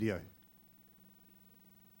video?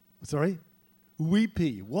 Sorry?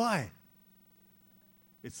 Weepy. Why?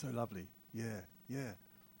 It's so lovely. Yeah.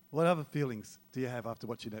 What other feelings do you have after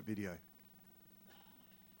watching that video?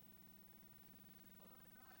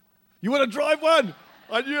 You want to drive one?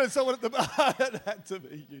 I knew someone at the bar. It had to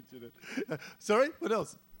be you, didn't it? Sorry? What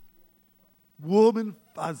else? Warm and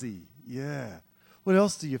fuzzy. Yeah. What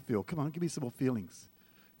else do you feel? Come on, give me some more feelings.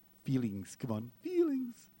 Feelings. Come on.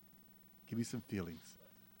 Feelings. Give me some feelings.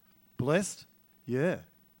 Blessed? Yeah.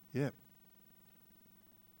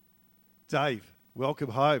 Dave, welcome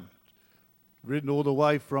home. Ridden all the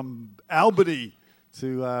way from Albany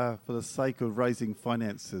to for the sake of raising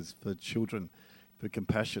finances for children, for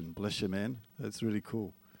compassion. Bless you, man. That's really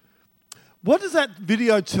cool. What does that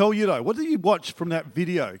video tell you, though? What do you watch from that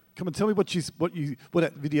video? Come on, tell me what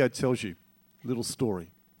that video tells you. Little story.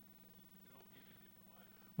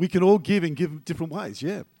 We can all give in different ways,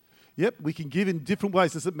 yeah. Yep, we can give in different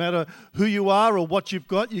ways. Doesn't matter who you are or what you've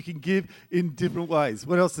got, you can give in different ways.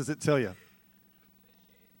 What else does it tell you?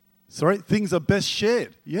 Sorry, things are best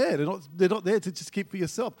shared. Yeah, they're not there to just keep for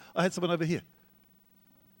yourself. I had someone over here.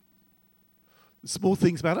 Small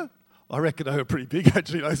things matter? I reckon they were pretty big,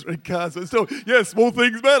 actually, those red cars. But still, yeah, small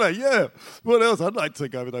things matter, yeah. What else? I'd like to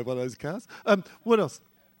go with one of those cars. What else?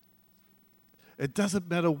 It doesn't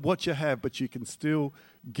matter what you have, but you can still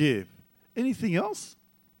give. Anything else?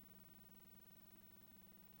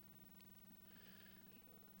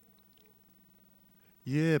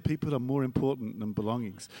 Yeah, people are more important than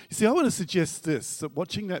belongings. You see, I want to suggest this, that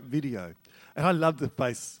watching that video, and I love the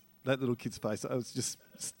face, that little kid's face, it just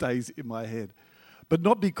stays in my head. But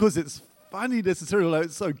not because it's funny necessarily, although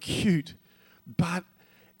it's so cute, but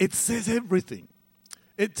it says everything.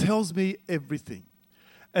 It tells me everything.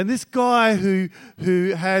 And this guy who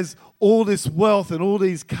has all this wealth and all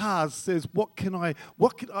these cars says, what's the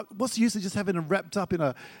use of just having them wrapped up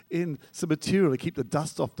in some material to keep the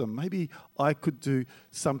dust off them? Maybe I could do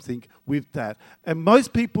something with that. And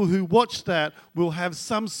most people who watch that will have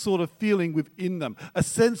some sort of feeling within them, a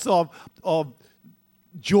sense of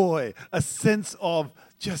joy, a sense of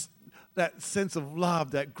just that sense of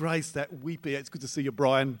love, that grace, that weeping. It's good to see you,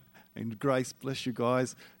 Brian and Grace. Bless you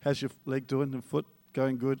guys. How's your leg doing and foot?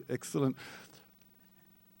 Going good, excellent.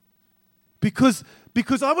 Because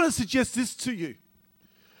I want to suggest this to you,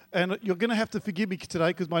 and you're going to have to forgive me today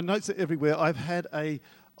because my notes are everywhere. I've had a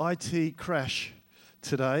IT crash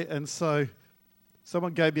today, and so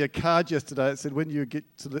someone gave me a card yesterday that said when you get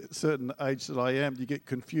to the certain age that I am, you get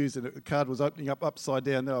confused, and the card was opening up upside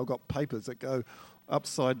down. Now I've got papers that go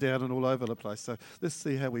upside down and all over the place. So let's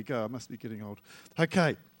see how we go. I must be getting old.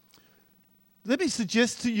 Okay, let me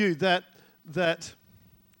suggest to you that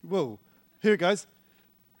whoa, here it goes.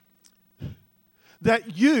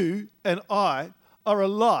 That you and I are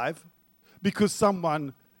alive because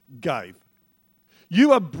someone gave.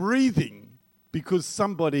 You are breathing because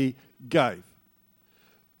somebody gave.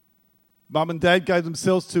 Mum and Dad gave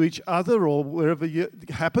themselves to each other or wherever it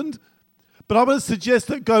happened. But I want to suggest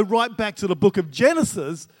that go right back to the book of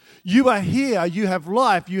Genesis. You are here, you have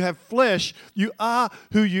life, you have flesh, you are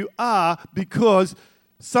who you are because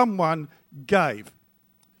someone gave.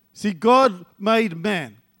 See, God made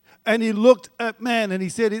man, and he looked at man, and he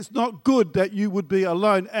said, it's not good that you would be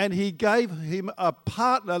alone, and he gave him a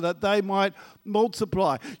partner that they might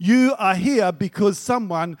multiply. You are here because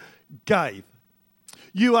someone gave.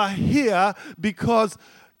 You are here because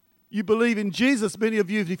you believe in Jesus, many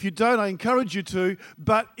of you. If you don't, I encourage you to.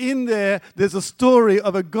 But in there's a story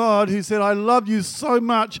of a God who said, I love you so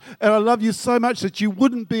much, and I love you so much that you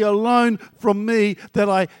wouldn't be alone from me, that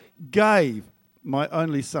I gave my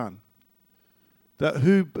only son, that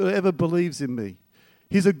whoever believes in me.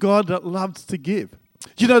 He's a God that loves to give.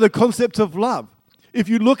 Do you know the concept of love? If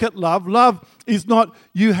you look at love, love is not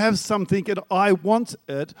you have something and I want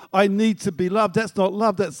it, I need to be loved. That's not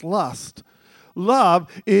love, that's lust.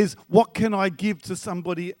 Love is what can I give to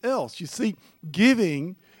somebody else? You see,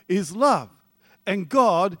 giving is love, and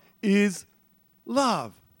God is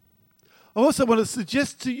love. I also want to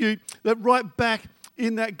suggest to you that right back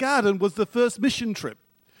in that garden was the first mission trip.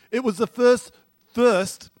 It was the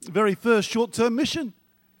very first short-term mission,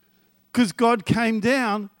 because God came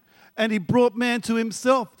down and he brought man to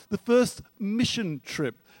himself. The first mission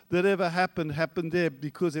trip that ever happened there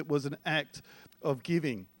because it was an act of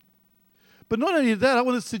giving. But not only that, I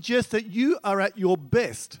want to suggest that you are at your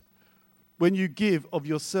best when you give of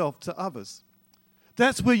yourself to others.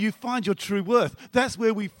 That's where you find your true worth. That's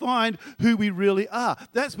where we find who we really are.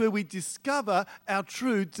 That's where we discover our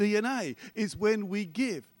true DNA, is when we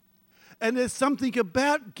give. And there's something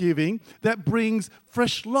about giving that brings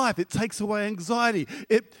fresh life. It takes away anxiety.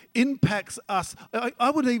 It impacts us.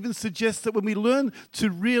 I would even suggest that when we learn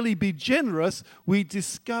to really be generous, we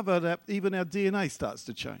discover that even our DNA starts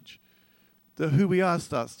to change. That who we are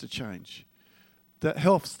starts to change. That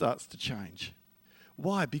health starts to change.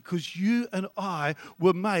 Why? Because you and I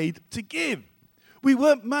were made to give. We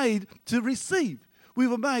weren't made to receive. We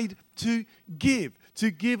were made to give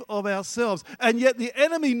of ourselves. And yet the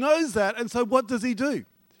enemy knows that, and so what does he do?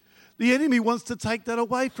 The enemy wants to take that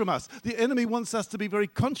away from us. The enemy wants us to be very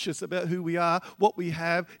conscious about who we are, what we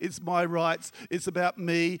have. It's my rights. It's about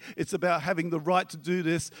me. It's about having the right to do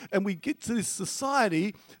this. And we get to this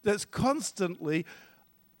society that's constantly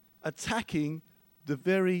attacking the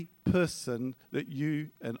very person that you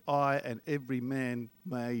and I and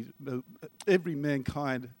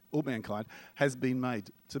all mankind has been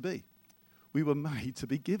made to be. We were made to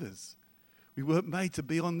be givers. We weren't made to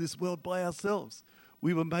be on this world by ourselves.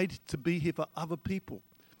 We were made to be here for other people.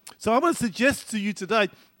 So I want to suggest to you today,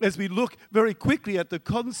 as we look very quickly at the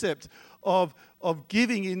concept of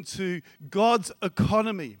giving into God's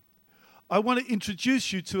economy, I want to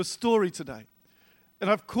introduce you to a story today. And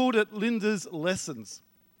I've called it Linda's Lessons.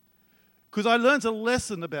 Because I learned a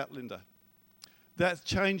lesson about Linda that's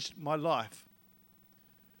changed my life.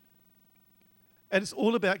 And it's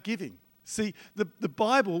all about giving. See, the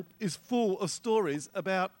Bible is full of stories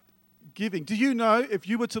about giving. Do you know, if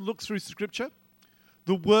you were to look through Scripture,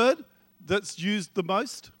 the word that's used the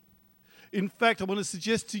most? In fact, I want to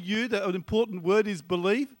suggest to you that an important word is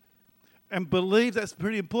believe. And believe, that's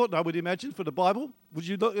pretty important, I would imagine, for the Bible. Would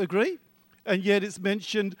you not agree? And yet it's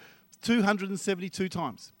mentioned 272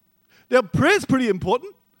 times. Now, prayer's pretty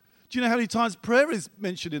important. Do you know how many times prayer is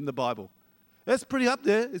mentioned in the Bible? That's pretty up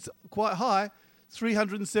there. It's quite high,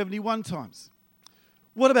 371 times.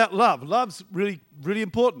 What about love? Love's really, really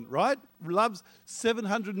important, right? Love's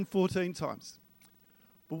 714 times.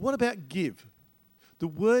 But what about give? The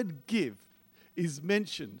word give is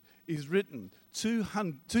mentioned, is written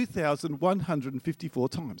 2,154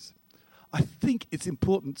 times. I think it's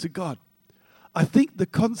important to God. I think the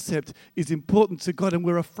concept is important to God, and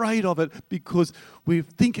we're afraid of it because we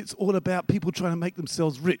think it's all about people trying to make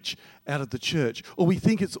themselves rich out of the church, or we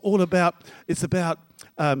think it's about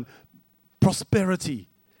prosperity.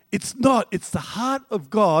 It's not. It's the heart of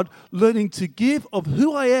God learning to give of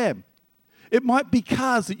who I am. It might be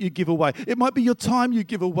cars that you give away. It might be your time you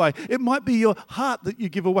give away. It might be your heart that you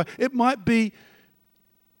give away. It might be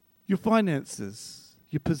your finances,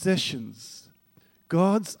 your possessions.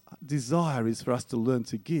 God's desire is for us to learn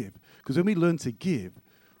to give. Because when we learn to give,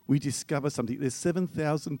 we discover something. There's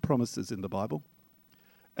 7,000 promises in the Bible,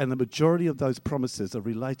 and the majority of those promises are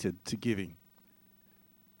related to giving.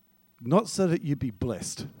 Not so that you be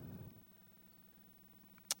blessed,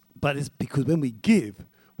 but it's because when we give,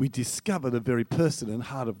 we discover the very person and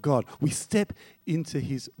heart of God. We step into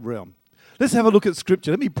his realm. Let's have a look at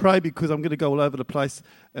Scripture. Let me pray because I'm going to go all over the place,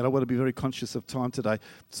 and I want to be very conscious of time today.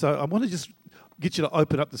 So I want to just get you to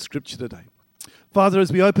open up the Scripture today. Father,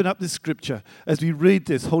 as we open up this Scripture, as we read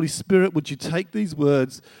this, Holy Spirit, would you take these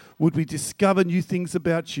words? Would we discover new things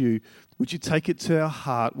about you? Would you take it to our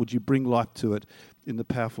heart? Would you bring life to it? In the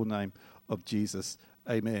powerful name of Jesus.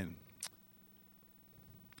 Amen.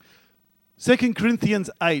 2 Corinthians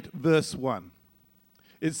 8, verse 1.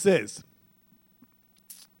 It says,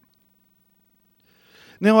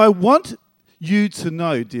 "Now I want you to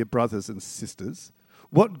know, dear brothers and sisters,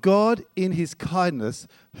 what God in his kindness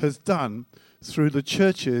has done through the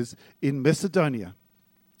churches in Macedonia.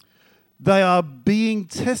 They are being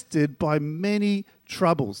tested by many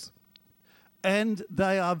troubles, and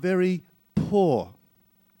they are very poor.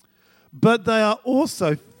 But they are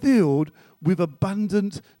also filled with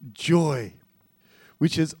abundant joy,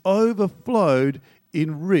 which has overflowed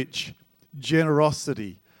in rich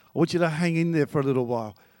generosity." I want you to hang in there for a little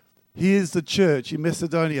while. Here's the church in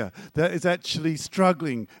Macedonia that is actually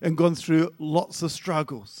struggling and gone through lots of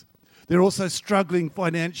struggles. They're also struggling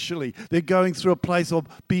financially. They're going through a place of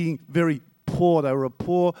being very poor. They were a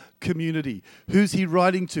poor community. Who's he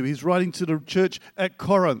writing to? He's writing to the church at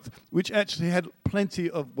Corinth, which actually had plenty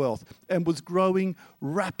of wealth and was growing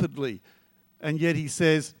rapidly. And yet he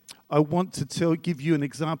says, I want to give you an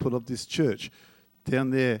example of this church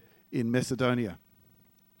down there in Macedonia.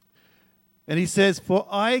 And he says, "For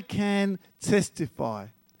I can testify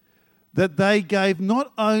that they gave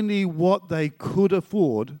not only what they could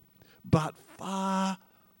afford, but far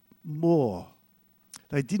more."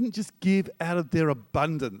 They didn't just give out of their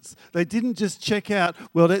abundance. They didn't just check out,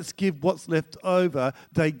 well, let's give what's left over.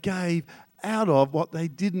 They gave out of what they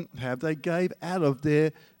didn't have. They gave out of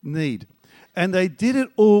their need. And they did it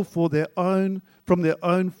all from their own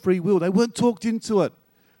free will. They weren't talked into it.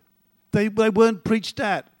 They weren't preached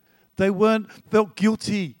at. They weren't felt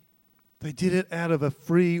guilty. They did it out of a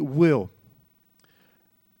free will.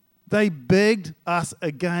 They begged us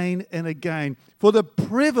again and again for the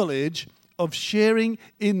privilege of sharing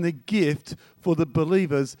in the gift for the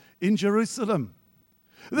believers in Jerusalem.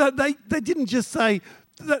 They didn't just say,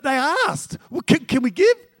 they asked, well, can we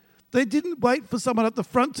give? They didn't wait for someone at the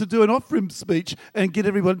front to do an offering speech and get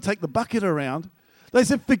everyone to take the bucket around. They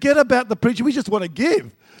said, forget about the preacher, we just want to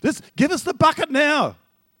give. Just give us the bucket now.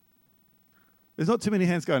 There's not too many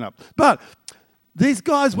hands going up. But these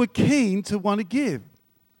guys were keen to want to give.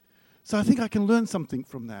 So I think I can learn something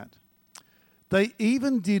from that. They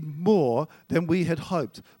even did more than we had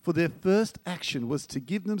hoped, for their first action was to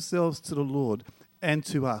give themselves to the Lord and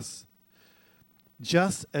to us,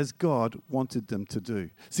 just as God wanted them to do.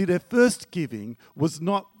 See, their first giving was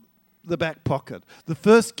not the back pocket. The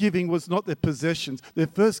first giving was not their possessions. Their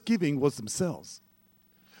first giving was themselves.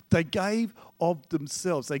 They gave of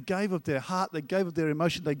themselves. They gave of their heart. They gave of their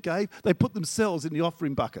emotion. They put themselves in the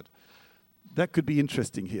offering bucket. That could be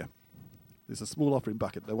interesting here. There's a small offering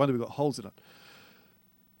bucket. No wonder we've got holes in it.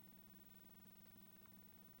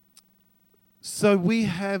 So we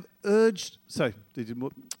have urged,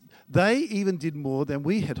 they even did more than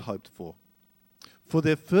we had hoped for. For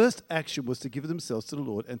their first action was to give themselves to the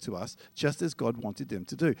Lord and to us, just as God wanted them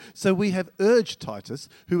to do. So we have urged Titus,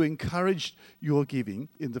 who encouraged your giving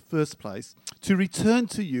in the first place, to return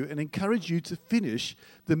to you and encourage you to finish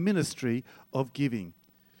the ministry of giving.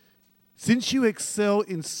 Since you excel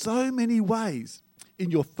in so many ways,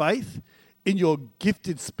 in your faith, in your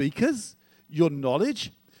gifted speakers, your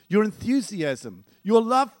knowledge, your enthusiasm, your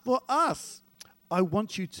love for us, I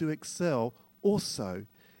want you to excel also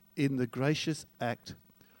in the gracious act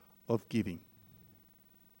of giving.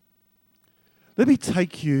 Let me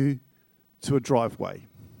take you to a driveway.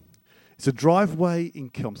 It's a driveway in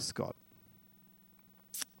Kelmscott.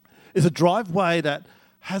 It's a driveway that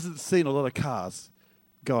hasn't seen a lot of cars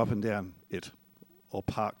go up and down it or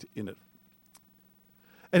parked in it.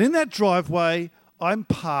 And in that driveway, I'm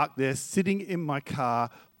parked there sitting in my car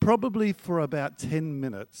probably for about 10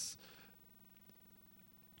 minutes,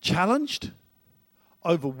 challenged,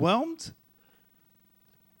 overwhelmed,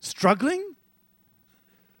 struggling,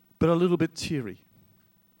 but a little bit teary.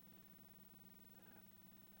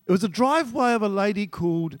 It was a driveway of a lady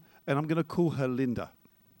called, and I'm going to call her Linda.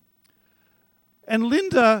 And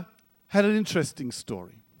Linda had an interesting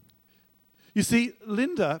story. You see,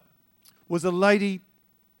 Linda was a lady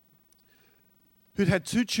who'd had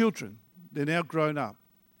 2 children. They're now grown up.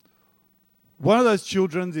 One of those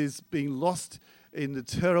children is being lost in the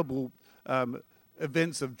terrible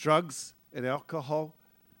events of drugs and alcohol.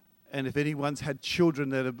 And if anyone's had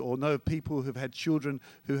children or know people who've had children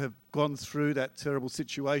who have gone through that terrible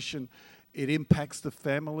situation, it impacts the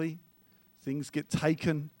family. Things get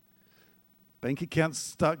taken. Bank accounts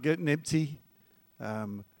start getting empty.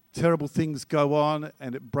 Terrible things go on,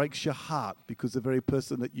 and it breaks your heart because the very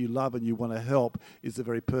person that you love and you want to help is the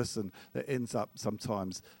very person that ends up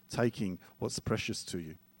sometimes taking what's precious to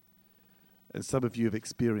you. And some of you have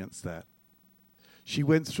experienced that. She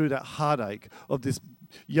went through that heartache of this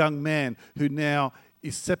young man who now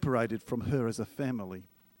is separated from her as a family.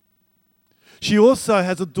 She also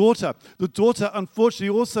has a daughter. The daughter, unfortunately,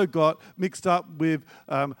 also got mixed up with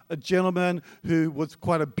a gentleman who was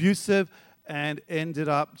quite abusive and ended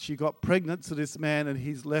up, she got pregnant to this man and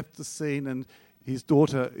he's left the scene, and his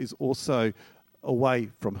daughter is also away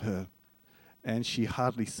from her and she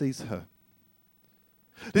hardly sees her.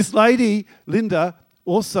 This lady, Linda,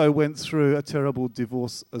 also went through a terrible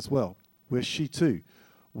divorce as well, where she too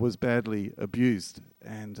was badly abused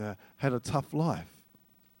and had a tough life.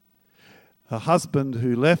 Her husband,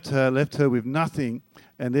 who left her with nothing,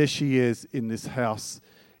 and there she is in this house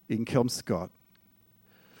in Kelmscott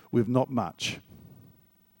with not much.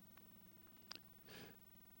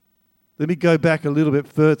 Let me go back a little bit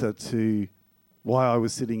further to why I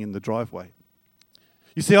was sitting in the driveway.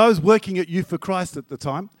 You see, I was working at Youth for Christ at the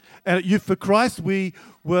time, and at Youth for Christ we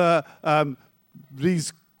were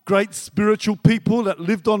these great spiritual people that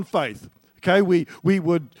lived on faith. Okay, we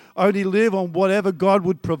would only live on whatever God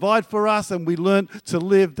would provide for us, and we learned to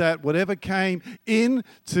live that whatever came in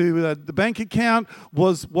to the bank account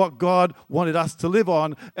was what God wanted us to live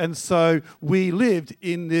on. And so we lived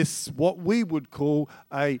in this, what we would call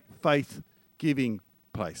a faith-giving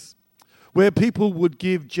place, where people would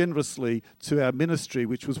give generously to our ministry,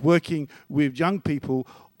 which was working with young people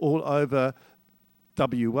all over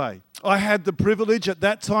WA. I had the privilege at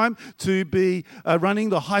that time to be running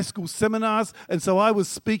the high school seminars, and so I was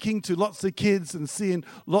speaking to lots of kids and seeing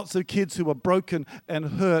lots of kids who were broken and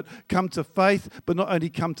hurt come to faith, but not only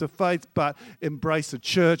come to faith, but embrace a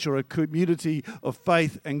church or a community of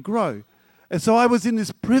faith and grow. And so I was in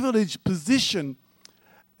this privileged position,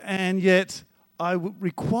 and yet I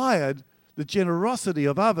required the generosity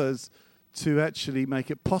of others to actually make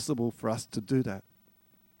it possible for us to do that.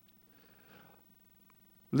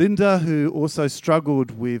 Linda, who also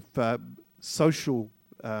struggled with social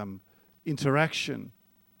interaction,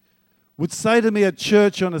 would say to me at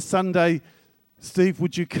church on a Sunday, "Steve,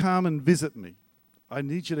 would you come and visit me? I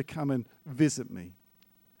need you to come and visit me."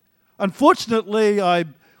 Unfortunately, I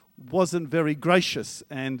wasn't very gracious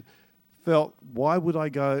and felt, why would I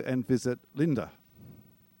go and visit Linda?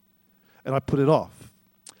 And I put it off.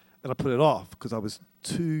 And I put it off because I was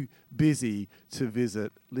too busy to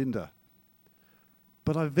visit Linda.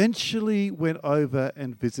 But I eventually went over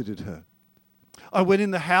and visited her. I went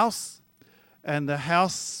in the house, and the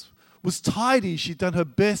house was tidy. She'd done her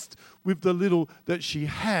best with the little that she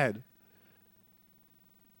had.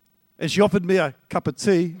 And she offered me a cup of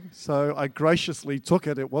tea, so I graciously took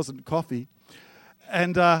it. It wasn't coffee.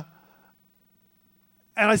 And I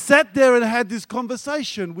sat there and had this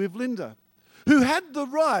conversation with Linda, who had the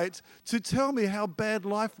right to tell me how bad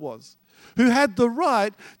life was, who had the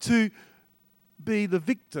right to be the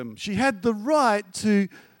victim. She had the right to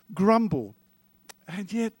grumble.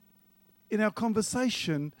 And yet, in our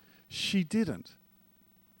conversation, she didn't.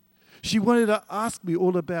 She wanted to ask me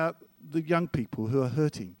all about the young people who are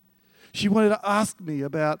hurting. She wanted to ask me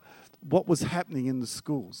about what was happening in the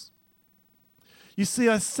schools. You see,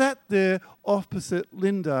 I sat there opposite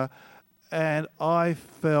Linda, and I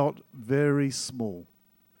felt very small.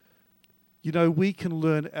 You know, we can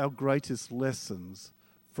learn our greatest lessons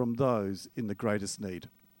from those in the greatest need.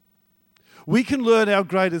 We can learn our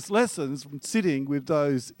greatest lessons from sitting with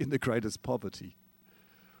those in the greatest poverty.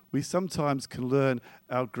 We sometimes can learn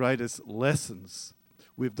our greatest lessons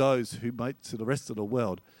with those who might to the rest of the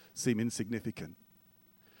world seem insignificant.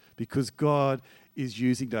 Because God is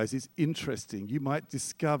using those. It's interesting. You might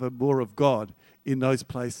discover more of God in those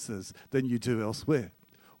places than you do elsewhere.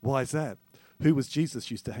 Why is that? Who was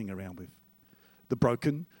Jesus used to hang around with? The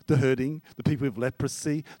broken, the hurting, the people with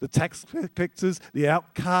leprosy, the tax collectors, the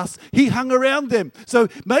outcasts. He hung around them. So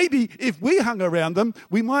maybe if we hung around them,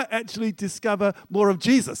 we might actually discover more of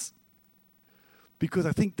Jesus. Because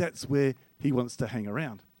I think that's where he wants to hang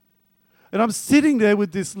around. And I'm sitting there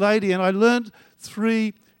with this lady, and I learned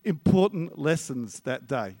 3 important lessons that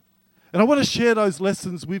day. And I want to share those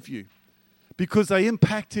lessons with you because they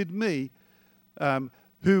impacted me,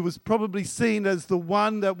 who was probably seen as the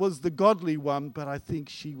one that was the godly one, but I think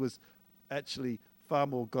she was actually far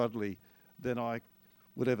more godly than I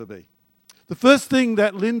would ever be. The first thing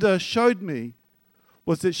that Linda showed me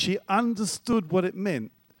was that she understood what it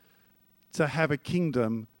meant to have a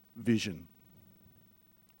kingdom vision.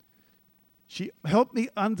 She helped me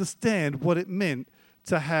understand what it meant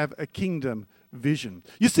to have a kingdom vision.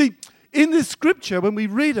 You see, in this scripture, when we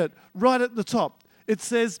read it right at the top, it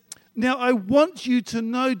says, "Now I want you to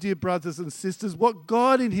know, dear brothers and sisters, what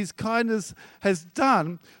God in his kindness has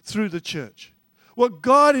done through the church." What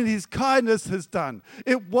God in his kindness has done.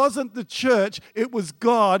 It wasn't the church, it was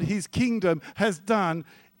God, his kingdom, has done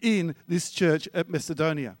in this church at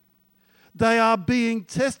Macedonia. They are being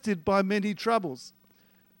tested by many troubles.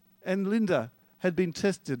 And Linda had been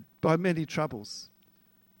tested by many troubles.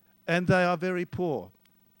 And they are very poor.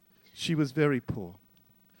 She was very poor.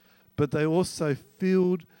 But they also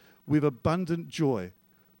filled with abundant joy,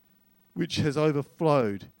 which has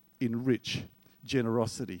overflowed in rich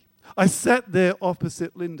generosity. I sat there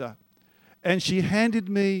opposite Linda, and she handed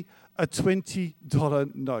me a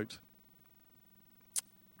 $20 note.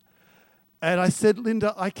 And I said,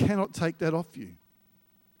 "Linda, I cannot take that off you."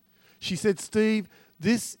 She said, "Steve,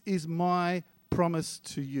 this is my promise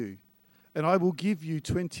to you, and I will give you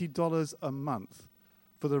 $20 a month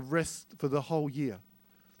for the whole year."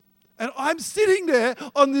 And I'm sitting there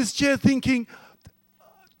on this chair thinking,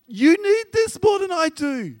 you need this more than I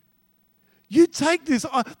do. You take this.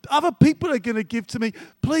 Other people are going to give to me.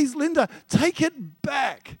 Please, Linda, take it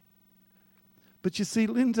back. But you see,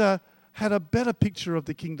 Linda had a better picture of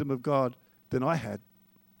the kingdom of God than I had.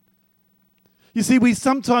 You see, we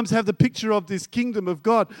sometimes have the picture of this kingdom of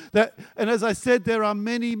God. And as I said, there are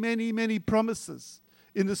many, many, many promises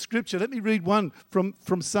in the scripture. Let me read one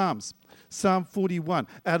from Psalms. Psalm 41,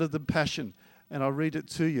 out of the Passion. And I'll read it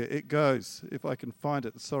to you. It goes, if I can find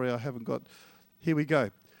it. Sorry, I haven't got. Here we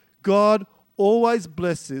go. "God always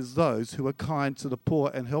blesses those who are kind to the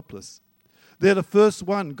poor and helpless. They're the first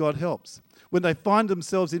one God helps when they find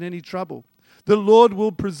themselves in any trouble. The Lord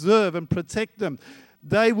will preserve and protect them.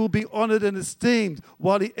 They will be honored and esteemed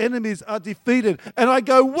while the enemies are defeated. And I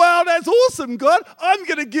go, wow, that's awesome, God. I'm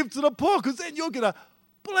going to give to the poor because then you're going to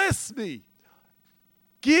bless me.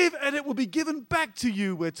 Give and it will be given back to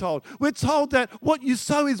you, we're told. We're told that what you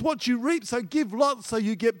sow is what you reap, so give lots so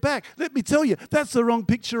you get back. Let me tell you, that's the wrong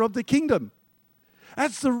picture of the kingdom.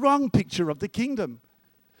 That's the wrong picture of the kingdom.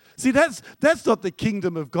 See, that's not the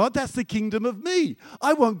kingdom of God, that's the kingdom of me.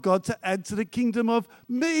 I want God to add to the kingdom of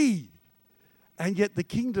me. And yet the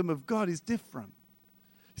kingdom of God is different.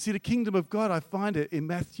 See, the kingdom of God, I find it in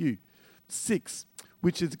Matthew 6,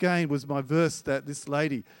 which again was my verse that this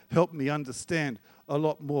lady helped me understand a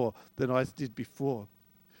lot more than I did before.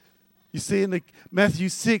 You see, in Matthew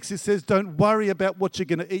 6, it says, don't worry about what you're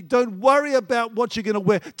going to eat. Don't worry about what you're going to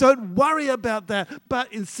wear. Don't worry about that.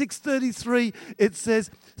 But in 6:33, it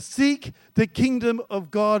says, seek the kingdom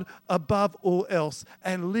of God above all else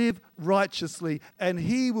and live righteously, and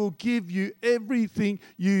he will give you everything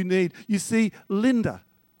you need. You see, Linda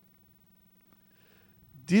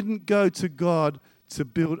didn't go to God to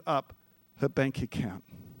build up her bank account.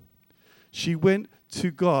 She went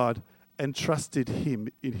to God and trusted him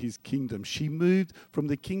in his kingdom. She moved from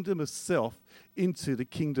the kingdom of self into the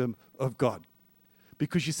kingdom of God.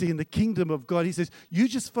 Because you see, in the kingdom of God, he says, you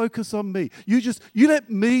just focus on me. You let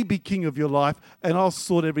me be king of your life and I'll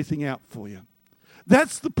sort everything out for you.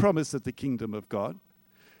 That's the promise of the kingdom of God.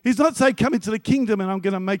 He's not saying, come into the kingdom and I'm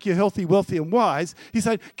going to make you healthy, wealthy, and wise. He's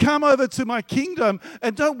saying, come over to my kingdom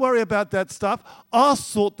and don't worry about that stuff. I'll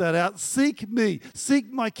sort that out. Seek me.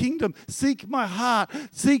 Seek my kingdom. Seek my heart.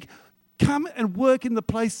 Come and work in the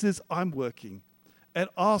places I'm working and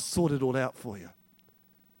I'll sort it all out for you.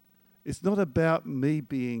 It's not about me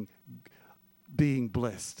being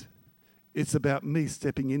blessed. It's about me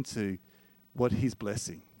stepping into what he's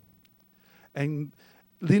blessing. And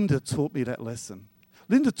Linda taught me that lesson.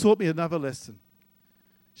 Linda taught me another lesson.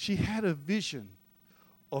 She had a vision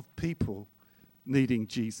of people needing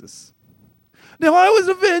Jesus. Now, I was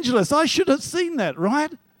an evangelist. I should have seen that,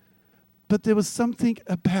 right? But there was something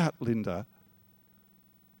about Linda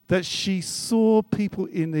that she saw people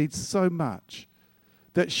in need so much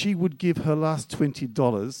that she would give her last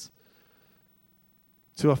 $20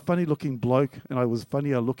 to a funny-looking bloke, and I was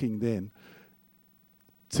funnier looking then,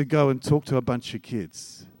 to go and talk to a bunch of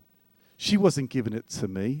kids. She wasn't giving it to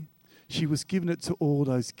me. She was giving it to all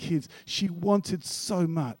those kids. She wanted so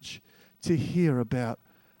much to hear about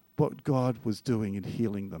what God was doing in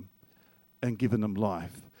healing them and giving them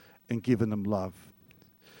life and giving them love.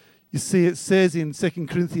 You see, it says in 2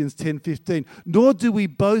 Corinthians 10:15, nor do we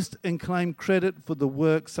boast and claim credit for the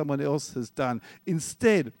work someone else has done.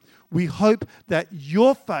 Instead, we hope that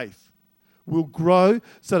your faith will grow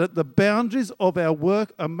so that the boundaries of our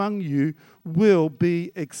work among you will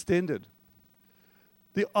be extended.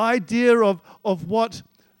 The idea of what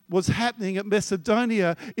was happening at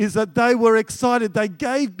Macedonia is that they were excited. They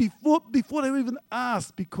gave before they even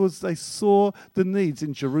asked because they saw the needs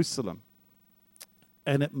in Jerusalem.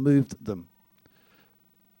 And it moved them.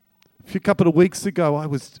 A couple of weeks ago, I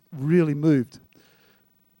was really moved.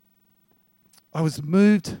 I was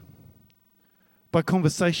moved by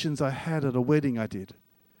conversations I had at a wedding I did.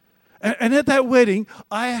 And at that wedding,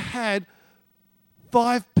 I had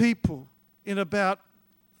 5 people in about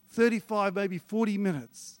 35, maybe 40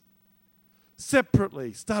 minutes,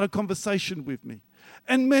 separately, start a conversation with me.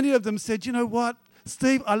 And many of them said, you know what,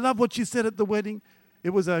 Steve, I love what you said at the wedding. It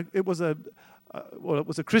was a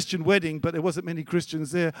Christian wedding, but there wasn't many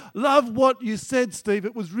Christians there. Love what you said, Steve.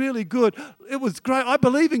 It was really good. It was great. I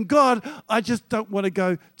believe in God. I just don't want to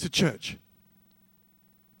go to church.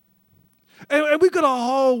 And we've got a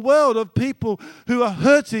whole world of people who are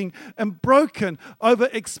hurting and broken over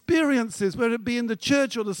experiences, whether it be in the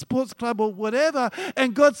church or the sports club or whatever.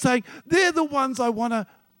 And God's saying, they're the ones I want to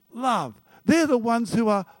love. They're the ones who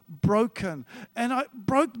are broken. And I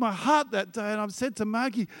broke my heart that day, and I've said to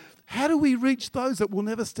Margie, how do we reach those that will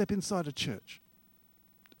never step inside a church?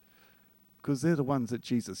 Because they're the ones that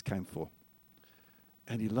Jesus came for.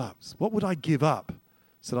 And he loves. What would I give up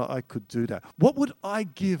so that I could do that? What would I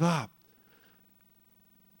give up?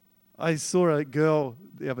 I saw a girl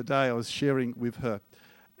the other day, I was sharing with her,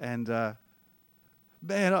 and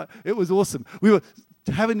it was awesome. We were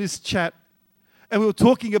having this chat, and we were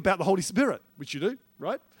talking about the Holy Spirit, which you do,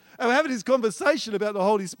 right? And we're having this conversation about the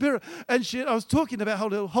Holy Spirit, and I was talking about how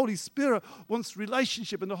the Holy Spirit wants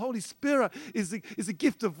relationship, and the Holy Spirit is a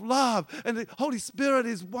gift of love, and the Holy Spirit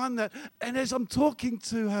is one that, and as I'm talking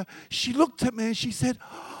to her, she looked at me and she said,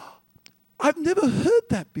 I've never heard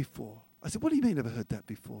that before. I said, what do you mean never heard that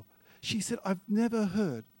before? She said, I've never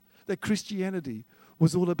heard that Christianity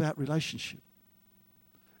was all about relationship.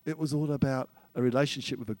 It was all about a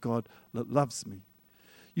relationship with a God that loves me.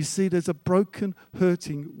 You see, there's a broken,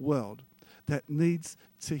 hurting world that needs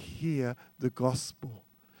to hear the gospel,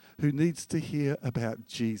 who needs to hear about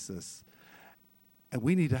Jesus. And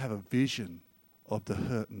we need to have a vision of the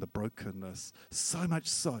hurt and the brokenness, so much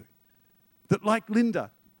so that, like Linda,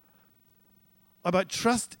 I might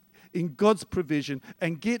trust in God's provision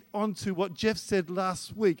and get onto what Jeff said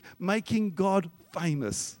last week, making God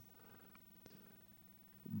famous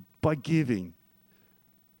by giving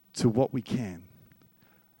to what we can.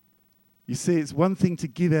 You see, it's one thing to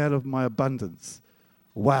give out of my abundance.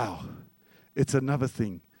 Wow. It's another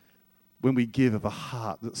thing when we give of a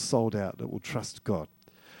heart that's sold out, that will trust God.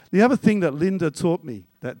 The other thing that Linda taught me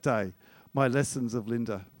that day, my lessons of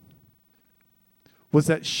Linda, was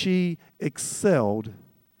that she excelled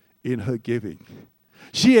in her giving.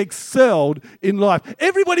 She excelled in life.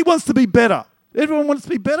 Everybody wants to be better. Everyone wants to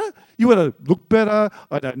be better. You want to look better.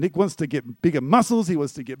 I know Nick wants to get bigger muscles. He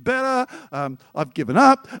wants to get better. I've given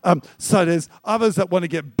up. So there's others that want to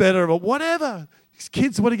get better at whatever.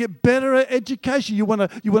 Kids want to get better at education. You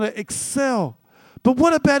want to excel. But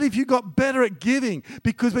what about if you got better at giving?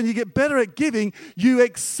 Because when you get better at giving, you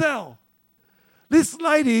excel. This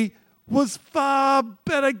lady was far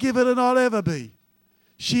better giver than I'll ever be.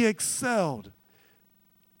 She excelled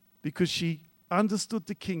because she understood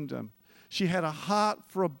the kingdom. She had a heart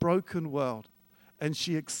for a broken world, and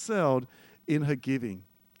she excelled in her giving.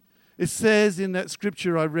 It says in that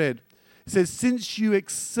scripture I read, it says, since you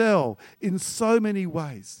excel in so many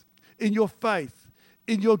ways, in your faith,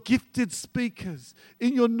 in your gifted speakers,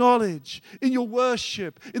 in your knowledge, in your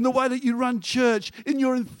worship, in the way that you run church, in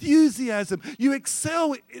your enthusiasm, you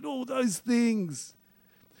excel in all those things.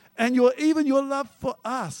 And even your love for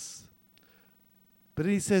us. But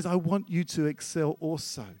he says, I want you to excel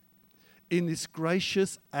also in this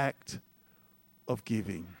gracious act of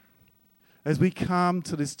giving. As we come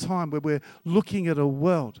to this time where we're looking at a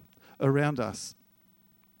world around us,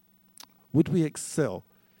 would we excel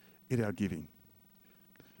in our giving?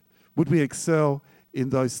 Would we excel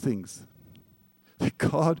in those things? That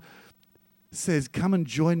God says, come and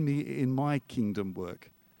join me in my kingdom work,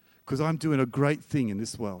 because I'm doing a great thing in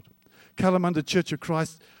this world. Kalamunda Church of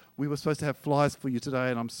Christ, we were supposed to have flyers for you today,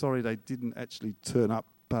 and I'm sorry they didn't actually turn up,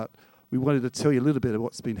 but we wanted to tell you a little bit of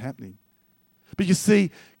what's been happening. But you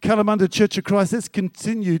see, Kalamunda Church of Christ, let's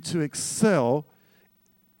continue to excel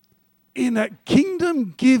in that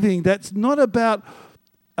kingdom giving that's not about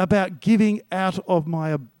giving out of my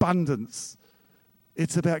abundance.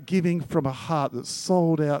 It's about giving from a heart that's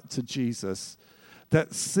sold out to Jesus,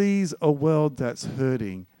 that sees a world that's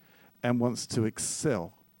hurting and wants to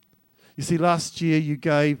excel. You see, last year you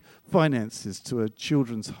gave finances to a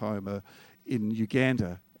children's home in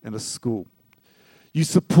Uganda and a school. You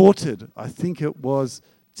supported, I think it was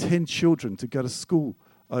 10 children to go to school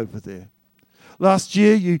over there. Last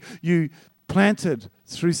year you planted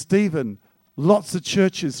through Stephen lots of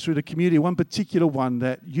churches through the community, one particular one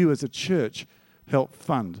that you as a church helped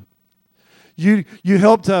fund. You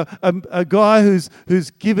helped a guy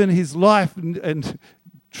who's given his life and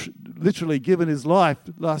literally given his life.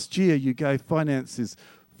 Last year you gave finances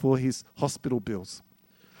for his hospital bills.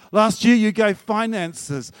 Last year you gave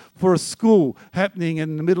finances for a school happening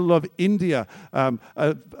in the middle of India,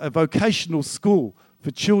 a vocational school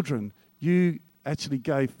for children. You actually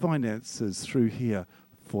gave finances through here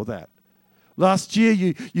for that. Last year,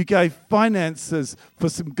 you gave finances for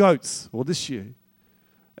some goats, or this year.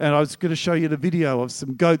 And I was going to show you the video of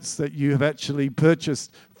some goats that you have actually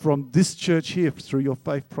purchased from this church here through your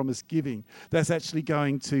Faith Promise giving. That's actually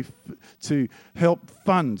going to help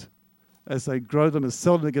fund, as they grow them and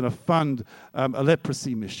sell them, they're going to fund a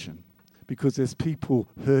leprosy mission, because there's people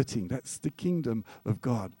hurting. That's the kingdom of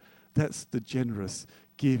God. That's the generous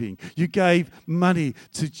giving. You gave money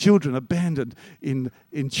to children abandoned in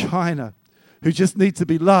China, who just need to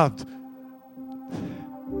be loved.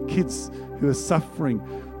 Kids who are suffering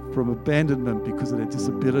from abandonment because of their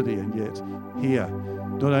disability, and yet here,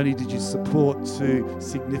 not only did you support 2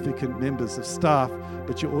 significant members of staff,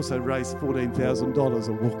 but you also raised $14,000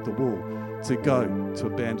 or Walk the Wall to go to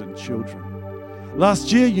abandoned children.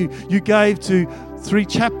 Last year, you gave to 3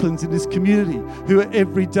 chaplains in this community who are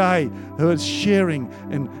every day who are sharing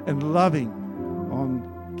and loving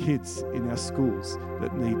on kids in our schools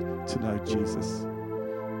that need to know Jesus.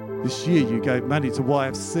 This year you gave money to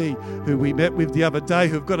YFC, who we met with the other day,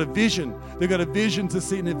 who've got a vision. They've got a vision to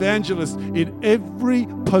see an evangelist in every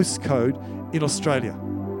postcode in Australia.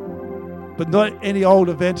 But not any old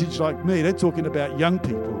evangelist like me. They're talking about young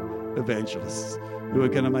people evangelists who are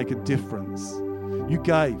going to make a difference. You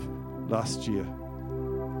gave last year.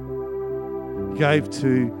 You gave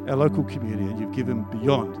to our local community and you've given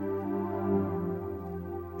beyond.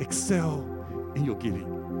 Excel in your giving.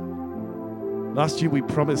 Last year we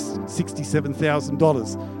promised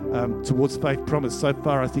 $67,000 towards Faith Promise. So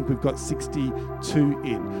far I think we've got 62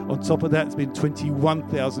 in. On top of that, it's been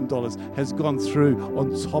 $21,000 has gone through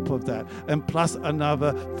on top of that. And plus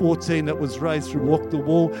another 14 that was raised through Walk the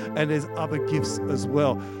Wall, and there's other gifts as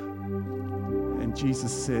well. And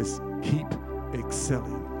Jesus says, keep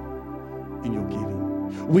excelling in your giving.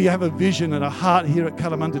 We have a vision and a heart here at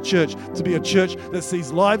Kalamunda Church to be a church that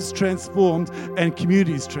sees lives transformed and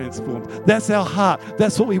communities transformed. That's our heart.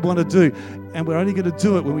 That's what we want to do. And we're only going to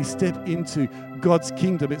do it when we step into God's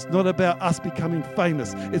kingdom. It's not about us becoming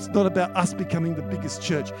famous. It's not about us becoming the biggest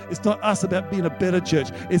church. It's not us about being a better church.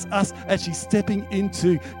 It's us actually stepping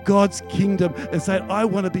into God's kingdom and saying, I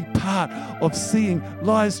want to be part of seeing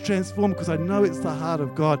lives transformed because I know it's the heart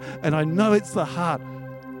of God and I know it's the heart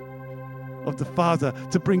of the Father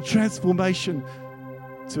to bring transformation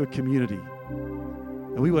to a community.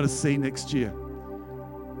 And we want to see next year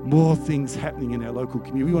more things happening in our local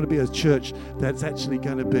community. We want to be a church that's actually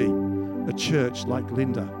going to be a church like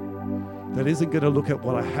Linda, that isn't going to look at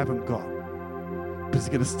what I haven't got, but is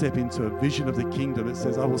going to step into a vision of the kingdom that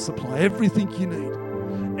says, I will supply everything you need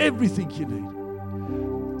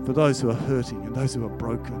for those who are hurting and those who are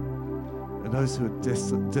broken and those who are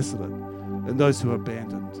desolate and those who are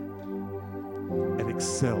abandoned. And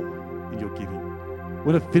excel in your giving. I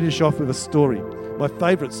want to finish off with a story, my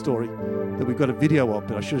favourite story that we've got a video of,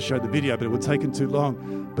 but I should have showed the video, but it would have taken too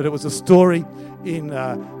long. But it was a story in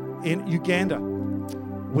Uganda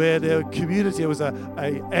where there was an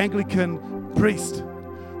Anglican priest,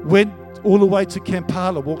 went all the way to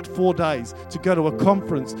Kampala, walked 4 days to go to a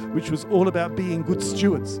conference which was all about being good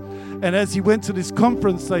stewards. And as he went to this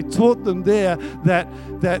conference, they taught them there that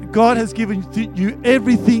God has given you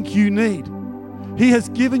everything you need. He has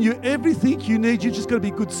given you everything you need. You just got to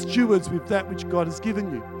be good stewards with that which God has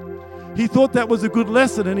given you. He thought that was a good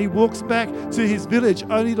lesson, and he walks back to his village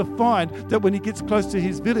only to find that when he gets close to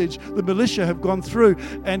his village, the militia have gone through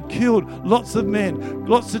and killed lots of men,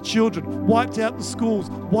 lots of children, wiped out the schools,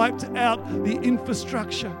 wiped out the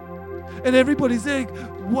infrastructure. And everybody's there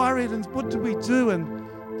worried, and what do we do? And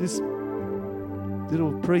this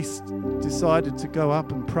little priest decided to go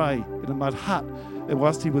up and pray in a mud hut. And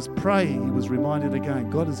whilst he was praying, he was reminded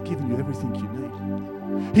again, God has given you everything you need.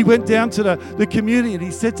 He went down to the community and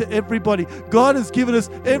he said to everybody, God has given us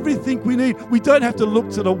everything we need. We don't have to look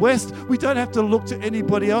to the west. We don't have to look to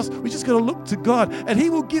anybody else. We just got to look to God and he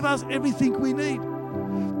will give us everything we need.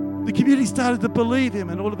 The community started to believe him,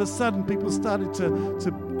 and all of a sudden people started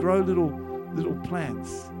to grow little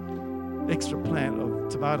plants, extra plant of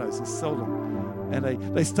tomatoes and sell them. And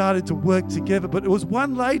they started to work together. But it was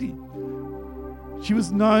one lady. She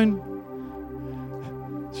was known.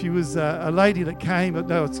 She was a lady that came.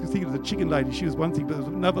 No, I was thinking of the chicken lady. She was one thing, but there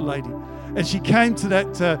was another lady. And she came to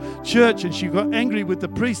that church and she got angry with the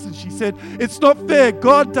priest and she said, it's not fair.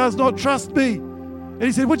 God does not trust me. And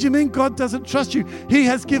he said, what do you mean God doesn't trust you? He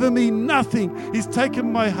has given me nothing. He's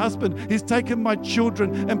taken my husband. He's taken my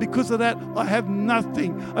children. And because of that, I have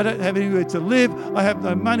nothing. I don't have anywhere to live. I have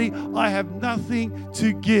no money. I have nothing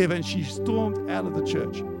to give. And she stormed out of the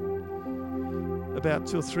church. About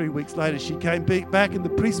 2 or 3 weeks later, she came back and the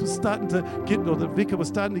priest was starting to the vicar was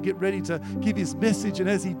starting to get ready to give his message. And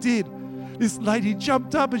as he did, this lady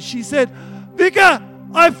jumped up and she said, Vicar,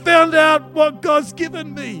 I found out what God's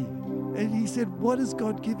given me. And he said, what has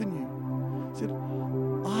God given you? He said,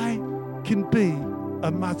 I can be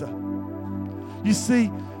a mother. You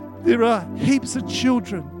see, there are heaps of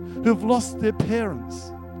children who have lost their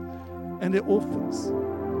parents and they're orphans.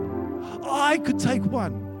 I could take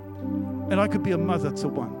one. And I could be a mother to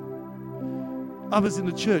one. Others in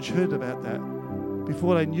the church heard about that.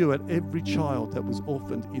 Before they knew it, every child that was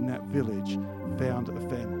orphaned in that village found a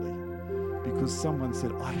family. Because someone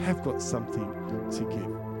said, I have got something to give.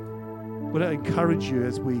 I want to encourage you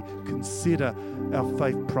as we consider our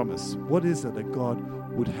faith promise. What is it that God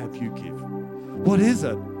would have you give? What is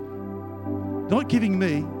it? Not giving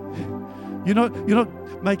me. You're not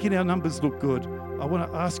making our numbers look good. I want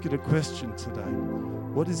to ask you the question today.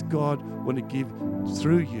 What does God want to give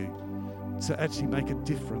through you to actually make a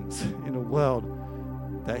difference in a world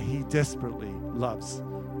that he desperately loves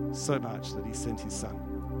so much that he sent his son?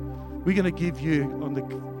 We're going to give you on the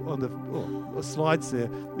slides there,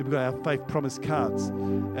 we've got our faith promise cards.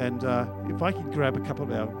 And if I can grab a couple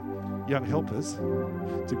of our young helpers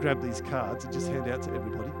to grab these cards and just hand out to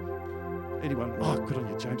everybody. Anyone? Oh, good on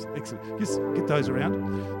you, James. Excellent. Just get those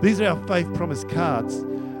around. These are our faith promise cards,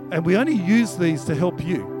 and we only use these to help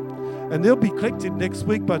you. And they'll be collected next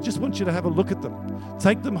week, but I just want you to have a look at them.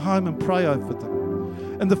 Take them home and pray over them.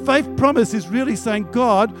 And the faith promise is really saying,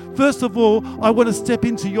 God, first of all, I want to step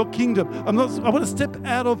into your kingdom. I want to step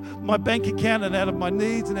out of my bank account and out of my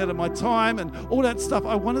needs and out of my time and all that stuff.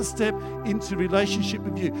 I want to step into relationship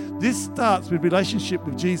with you. This starts with relationship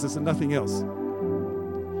with Jesus and nothing else.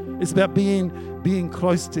 It's about being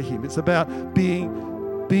close to him. It's about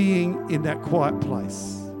being in that quiet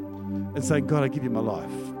place and saying, God, I give you my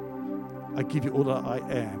life. I give you all that I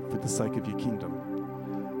am for the sake of your kingdom.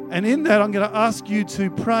 And in that, I'm going to ask you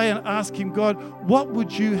to pray and ask him, God, what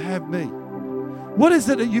would you have me? What is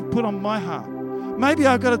it that you've put on my heart? Maybe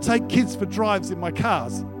I've got to take kids for drives in my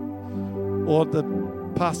cars, or the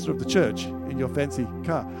pastor of the church in your fancy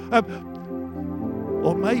car.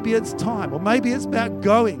 Or maybe it's time, or maybe it's about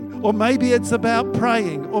going, or maybe it's about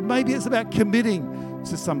praying, or maybe it's about committing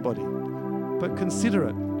to somebody. But consider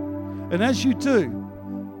it. And as you do,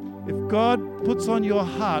 if God puts on your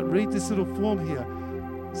heart, read this little form here,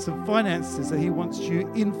 some finances that he wants you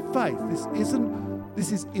in faith.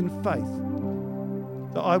 This is in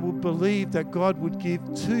faith. That I will believe that God would give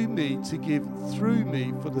to me to give through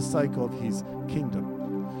me for the sake of his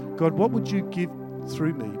kingdom. God, what would you give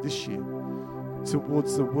through me this year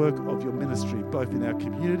towards the work of your ministry, both in our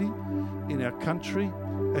community, in our country,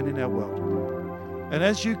 and in our world? And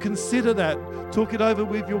as you consider that, talk it over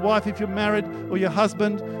with your wife if you're married, or your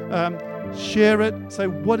husband, share it, say,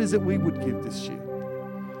 what is it we would give this year?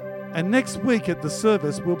 And next week at the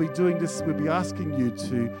service, we'll be doing this. We'll be asking you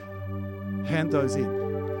to hand those in.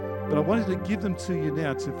 But I wanted to give them to you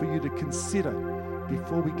now for you to consider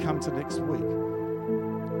before we come to next week.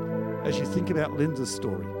 As you think about Linda's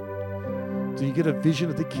story, do you get a vision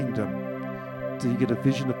of the kingdom? Do you get a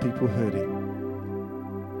vision of people hurting?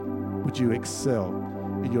 Would you excel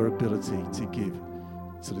in your ability to give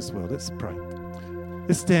to this world? Let's pray.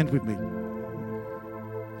 Let's stand with me.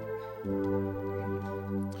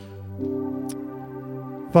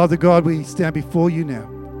 Father God, we stand before you now,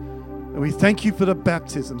 and we thank you for the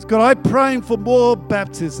baptisms. God, I'm praying for more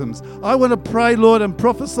baptisms. I want to pray, Lord, and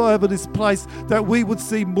prophesy over this place that we would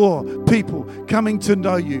see more people coming to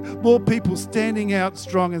know you, more people standing out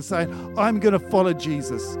strong and saying, I'm going to follow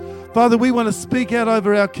Jesus. Father, we want to speak out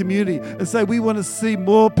over our community and say we want to see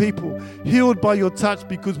more people healed by your touch,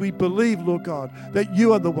 because we believe, Lord God, that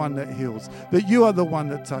you are the one that heals, that you are the one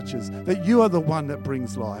that touches, that you are the one that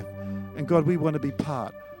brings life. And God, we want to be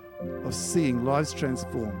part of seeing lives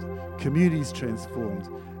transformed, communities transformed,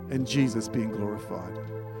 and Jesus being glorified.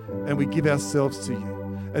 And we give ourselves to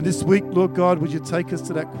you. And this week, Lord God, would you take us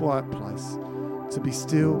to that quiet place, to be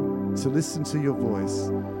still, to listen to your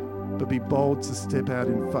voice, but be bold to step out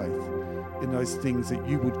in faith in those things that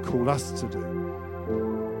you would call us to do,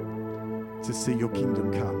 to see your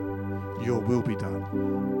kingdom come, your will be done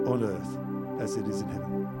on earth as it is in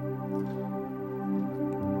heaven.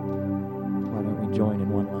 Why don't we join in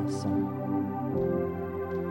one last song?